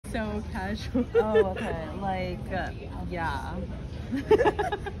so casual. Oh, okay. Like, yeah.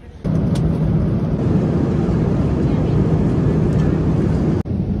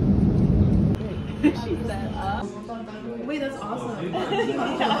 She said, wait, that's awesome.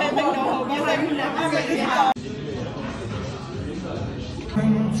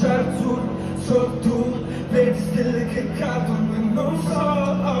 Sotto vedi stelle che cadono e non so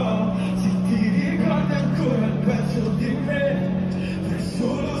se ti ricordi ancora il pezzo di me per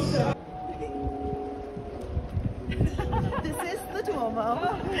solo sai. This is the Duomo.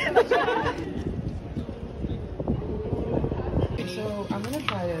 So I'm gonna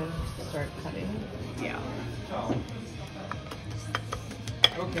try to start cutting. Yeah.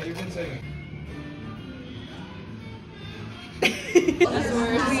 Okay, you can say it.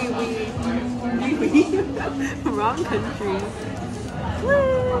 Wrong country.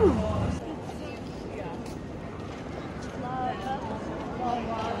 Woo!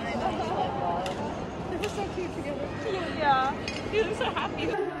 They were so cute together. Yeah. You look so happy.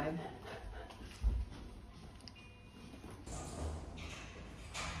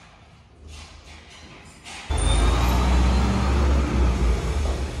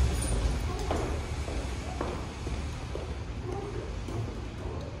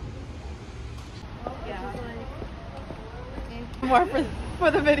 More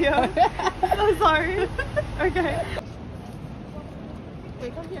for the video. So sorry. Okay.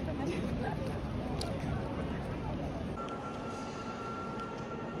 Wait, come here, come here.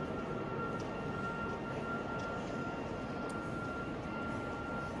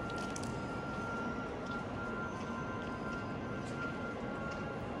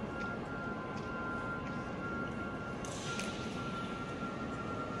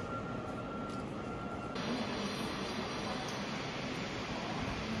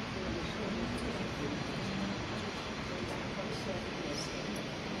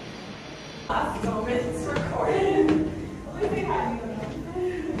 Last moments recorded. Only say hi.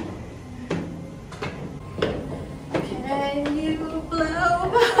 Can you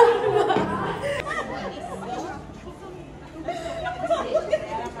blow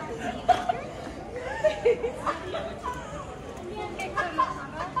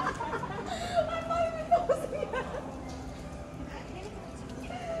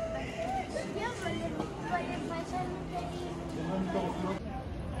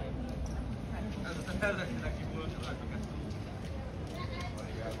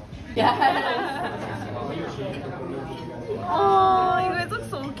Oh, you guys look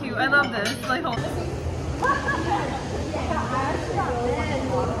so cute. I love this. Like, hold so sad.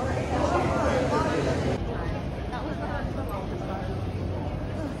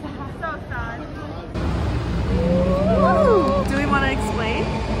 Do we want to explain?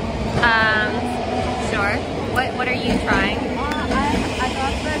 Sure. What are you trying? I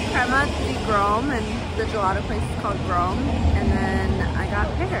got the crema di Grom, and the gelato place is called Grom, and then I got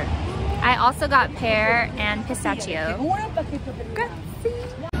pear. I also got pear and pistachio. I will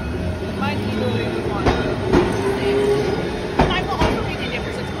also be in India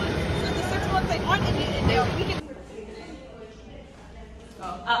for 6 months. So the 6 months I aren't in India, we can.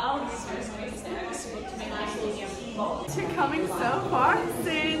 To coming so far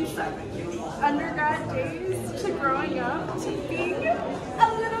since undergrad days to growing up to being a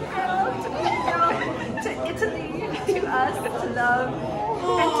little girl to being a girl to Italy to us to love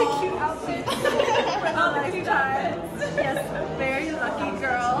and to cute outfits for a lifetime. Yes, very lucky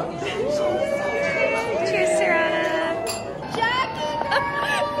girl. Cheers, Rana. Jackie!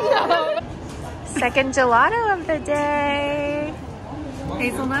 Second gelato of the day.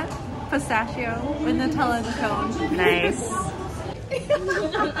 Hazelnut, pistachio, with Nutella in the cone. Nice.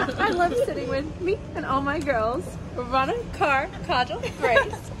 I love sitting with me and all my girls. Rana, Car, Kajal,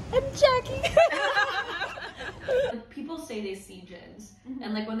 Grace, and Jackie. People say they see gins,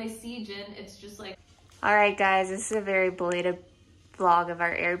 and like when they see gin, it's just like. All right, guys, this is a very belated vlog of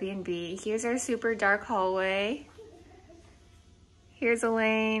our Airbnb. Here's our super dark hallway. Here's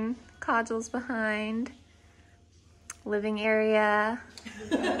Elaine. Kajal's behind. Living area.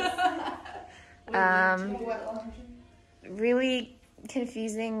 Really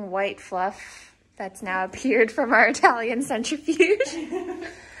confusing white fluff that's now appeared from our Italian centrifuge.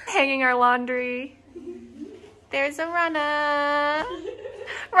 Hanging our laundry. There's a Rana.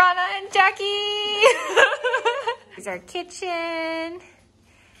 Rana and Jackie. Here's our kitchen.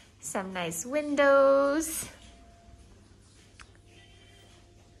 Some nice windows.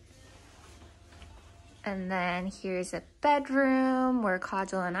 And then here's a bedroom where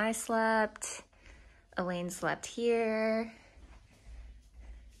Kajal and I slept. Elaine slept here.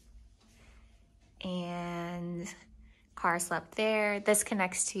 And car slept there. This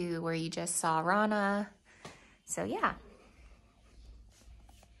connects to where you just saw Rana. So yeah.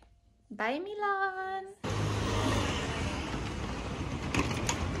 Bye, Milan.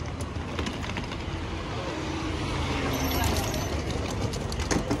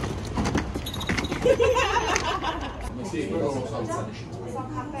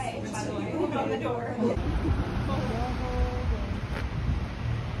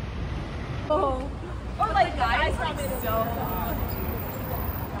 Or like guys like so.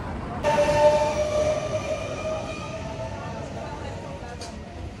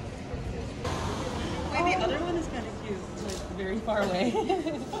 Wait, the other one is kind of cute. Like very far away.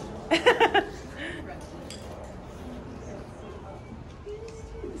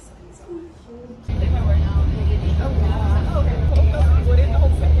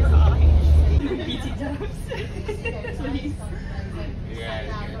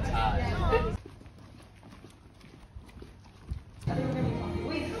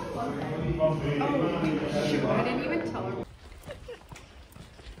 I didn't even tell her.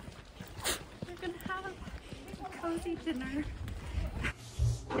 We're gonna have a cozy dinner.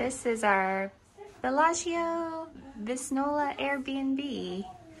 This is our Bellagio Visnola Airbnb.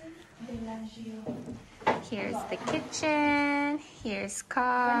 Here's the kitchen. Here's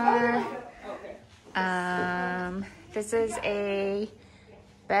car. This is a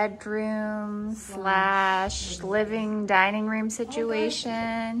bedroom / living dining room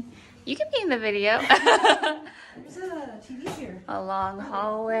situation. You can be in the video. There's a TV here. A long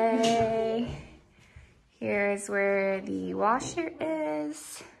hallway. Here's where the washer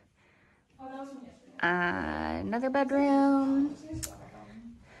is. Another bedroom.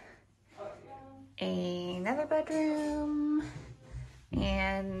 Another bedroom.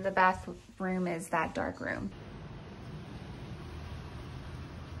 And the bathroom is that dark room.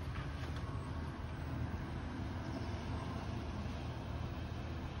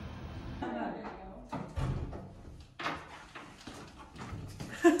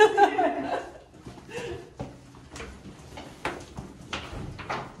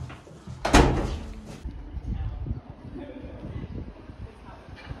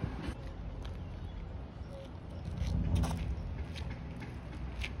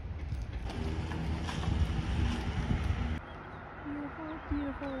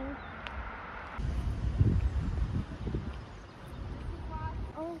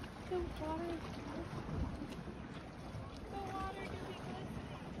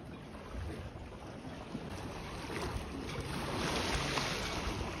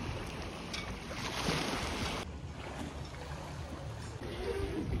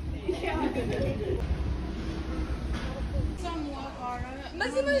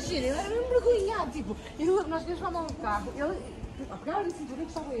 Mas imagina, eu era mesmo vergonhado, tipo, nós queríamos chamar um carro, ele, pegaram de cintura que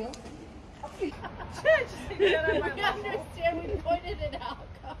estava ele. We understand, we pointed it out.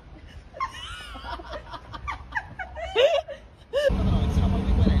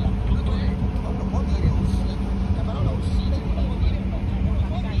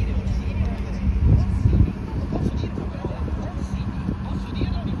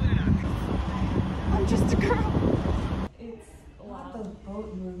 I'm just a girl. It's a lot of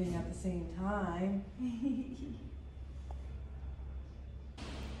boat moving at the same time.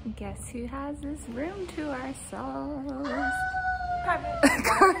 Guess who has this room to ourselves?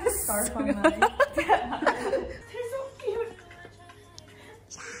 Scarf on my They're so cute.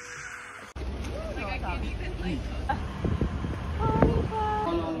 Like I can't even like.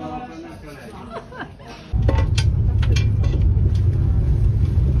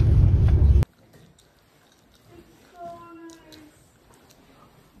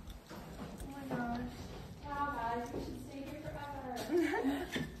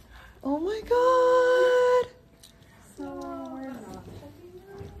 Oh my god! So we're not checking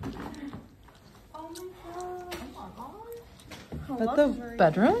that. Oh my god. But the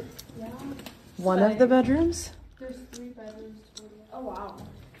bedroom? Yeah. One of the bedrooms? There's 3 bedrooms total. Oh wow.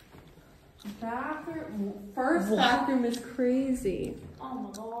 Bathroom. First bathroom is crazy. Oh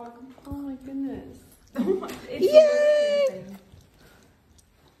my god. Oh my goodness. Oh my. Yay!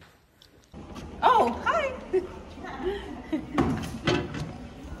 Oh, hi.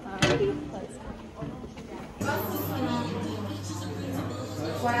 Okay.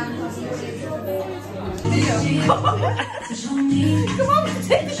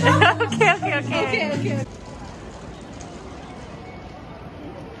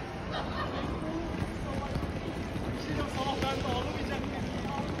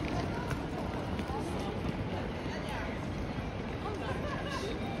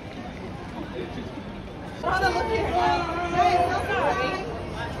 Rana, look here. Hey, so sorry.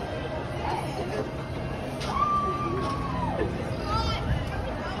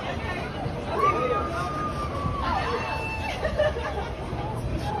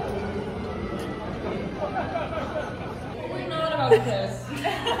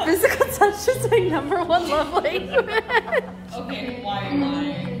 Physical touch is my #1 love language. Okay,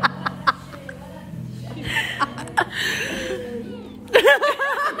 why?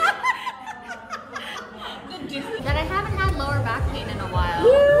 That I haven't had lower back pain in a while.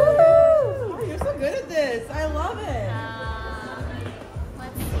 Oh, you're so good at this. I love it.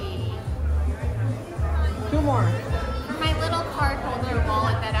 Let's see. 2 more. For my little card holder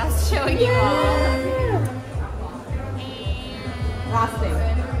wallet that I was showing you all. Last thing.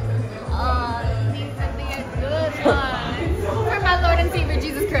 These would be a good one. For my Lord and Savior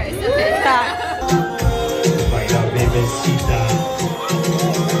Jesus Christ. Okay.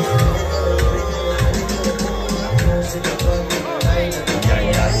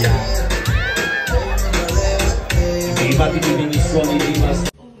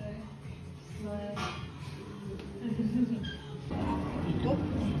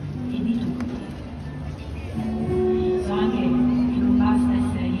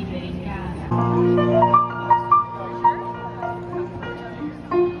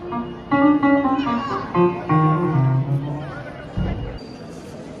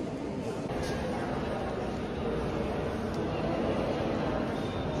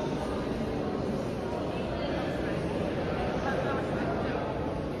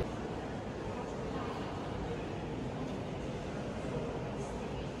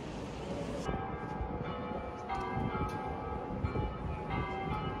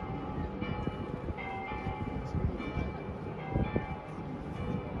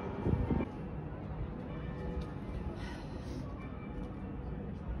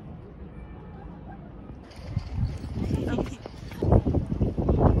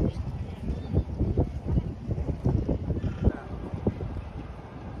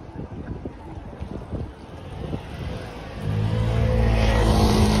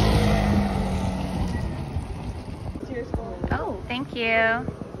 Oh, thank you.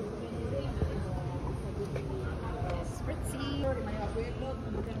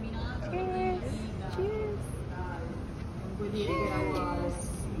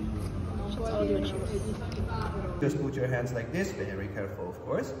 Just put your hands like this, very careful of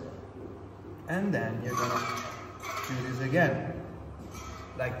course. And then you're gonna do this again,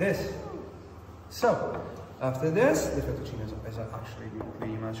 like this. So, after this, the fettuccine is actually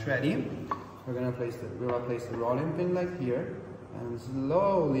pretty much ready. We're gonna place the rolling pin like here, and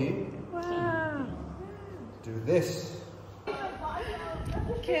slowly do this.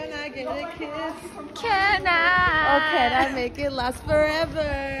 Can I get a kiss? Can I? Or can I make it last forever?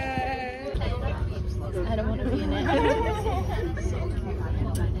 I don't want to be in it.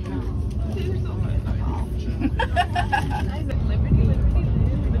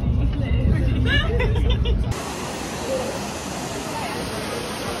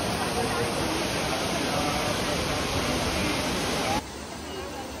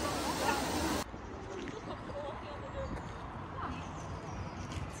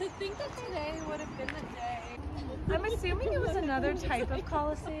 To think that today would have been the day. I'm assuming it was another type of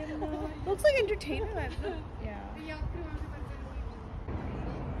Coliseum though. Looks like entertainment. Yeah.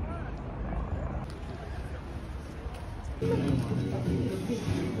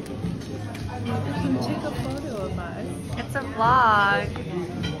 Take a photo of us. It's a vlog.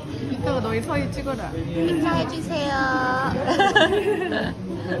 이따가 너희 사이 찍어라. 인사해주세요.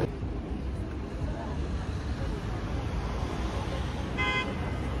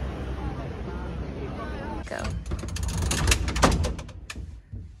 Go.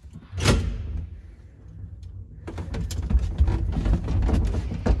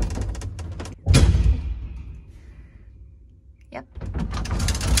 Yep.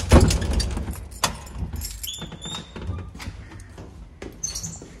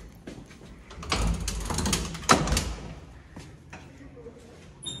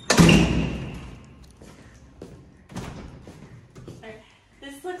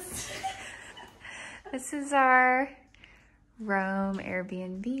 This is our Rome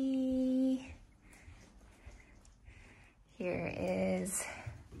Airbnb. Here is,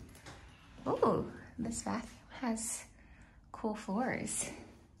 oh, this bathroom has cool floors.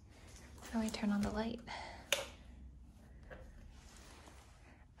 How do I turn on the light?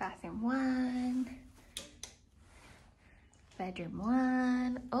 Bathroom 1, bedroom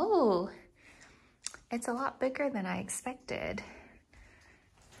 1. Oh, it's a lot bigger than I expected.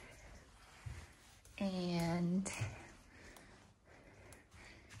 And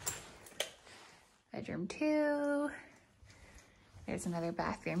bedroom 2. There's another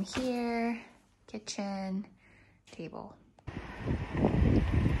bathroom here, kitchen, table.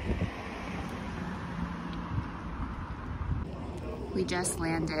 We just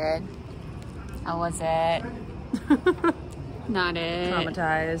landed. How was it? Not it.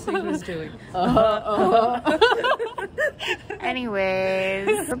 Traumatized. He was doing.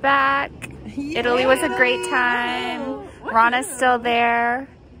 Anyways, we're back. Italy was a great time. Rana's still there.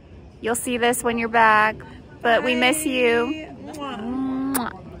 You'll see this when you're back, but we miss you.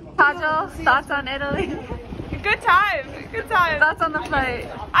 Kajal, thoughts on Italy? Good time. Good time. Thoughts on the flight?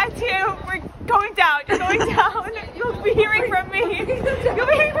 I too. We're going down. You're going down. You'll be hearing from me. You'll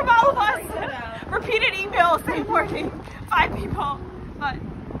be hearing from all of us. Repeated emails same morning. 5 people.